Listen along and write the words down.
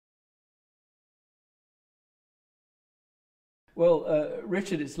Well,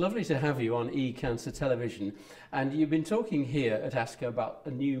 Richard, it's lovely to have you on eCancer Television, and you've been talking here at ASCO about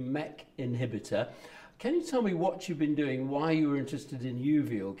a new MEK inhibitor. Can you tell me what you've been doing, why you were interested in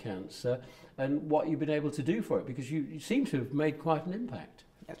uveal cancer, and what you've been able to do for it? Because you seem to have made quite an impact.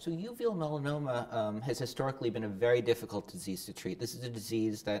 Yeah, so uveal melanoma has historically been a very difficult disease to treat. This is a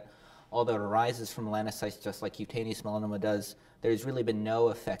disease that, although it arises from melanocytes just like cutaneous melanoma does, there's really been no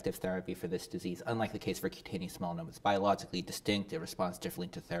effective therapy for this disease, unlike the case for cutaneous melanoma. It's biologically distinct, it responds differently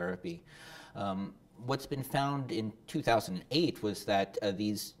to therapy. What's been found in 2008 was that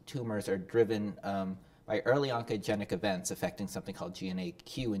these tumors are driven by early oncogenic events affecting something called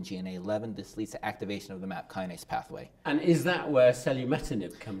GNAQ and GNA11. This leads to activation of the MAP kinase pathway. And is that where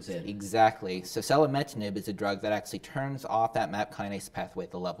selumetinib comes in? Exactly. So selumetinib is a drug that actually turns off that MAP kinase pathway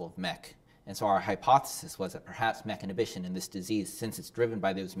at the level of MEK. And so our hypothesis was that perhaps MEK inhibition in this disease, since it's driven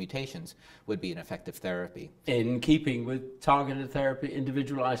by those mutations, would be an effective therapy. In keeping with targeted therapy,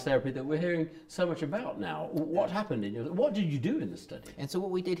 individualized therapy that we're hearing so much about now. What happened what did you do in the study? And so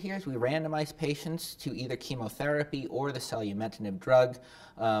what we did here is we randomized patients to either chemotherapy or the selumetinib drug.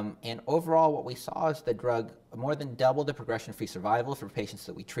 And overall what we saw is the drug more than doubled the progression-free survival for patients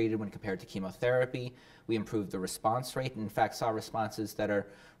that we treated when compared to chemotherapy. We improved the response rate and in fact saw responses that are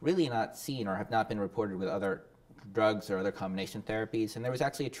really not seen or have not been reported with other drugs or other combination therapies. And there was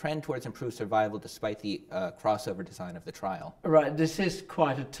actually a trend towards improved survival despite the crossover design of the trial. Right, this is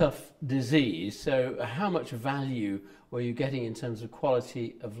quite a tough disease, so how much value were you getting in terms of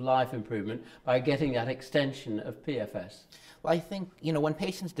quality of life improvement by getting that extension of PFS? Well, I think, when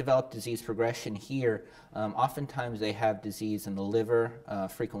patients develop disease progression here, oftentimes they have disease in the liver,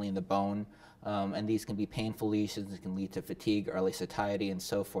 frequently in the bone, and these can be painful lesions. It can lead to fatigue, early satiety, and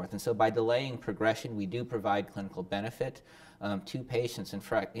so forth. And so by delaying progression, we do provide clinical benefit to patients. In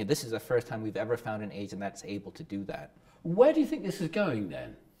fact, this is the first time we've ever found an agent that's able to do that. Where do you think this is going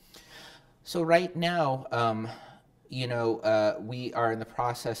then? So right now, we are in the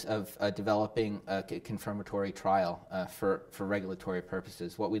process of developing a confirmatory trial for regulatory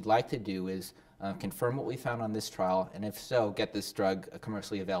purposes. What we'd like to do is confirm what we found on this trial, and if so, get this drug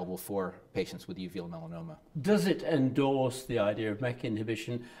commercially available for patients with uveal melanoma. Does it endorse the idea of MEK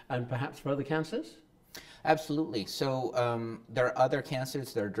inhibition and perhaps for other cancers? Absolutely. So there are other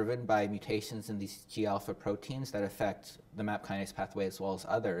cancers that are driven by mutations in these G-alpha proteins that affect the MAP kinase pathway as well as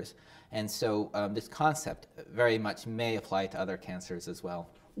others. And so this concept very much may apply to other cancers as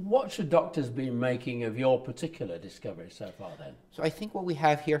well. What should doctors be making of your particular discovery so far then? So I think what we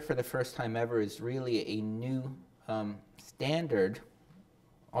have here for the first time ever is really a new standard,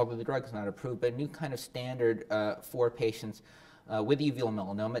 although the drug is not approved, but a new kind of standard for patients with uveal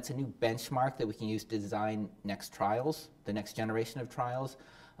melanoma. It's a new benchmark that we can use to design next trials, the next generation of trials.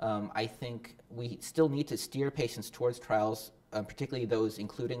 I think we still need to steer patients towards trials, particularly those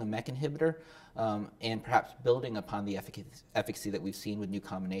including a MEK inhibitor, and perhaps building upon the efficacy that we've seen with new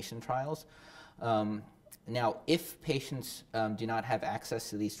combination trials. Now, if patients do not have access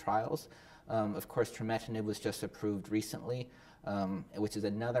to these trials, of course, trametinib was just approved recently, which is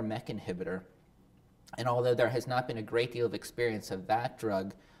another MEK inhibitor. And although there has not been a great deal of experience of that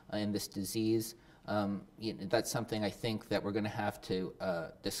drug in this disease, that's something I think that we're going to have to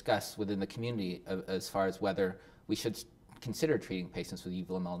discuss within the community as far as whether we should consider treating patients with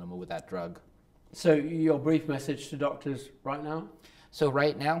uveal melanoma with that drug. So your brief message to doctors right now? So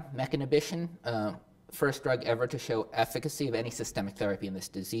right now, MEK inhibition, first drug ever to show efficacy of any systemic therapy in this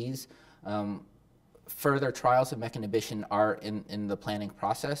disease. Further trials of MEK inhibition are in the planning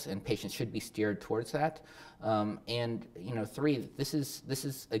process, and patients should be steered towards that. And three, this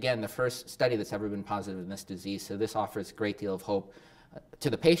is again the first study that's ever been positive in this disease, so this offers a great deal of hope to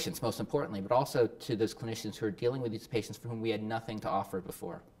the patients, most importantly, but also to those clinicians who are dealing with these patients for whom we had nothing to offer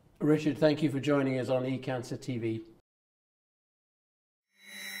before. Richard, thank you for joining us on eCancer TV.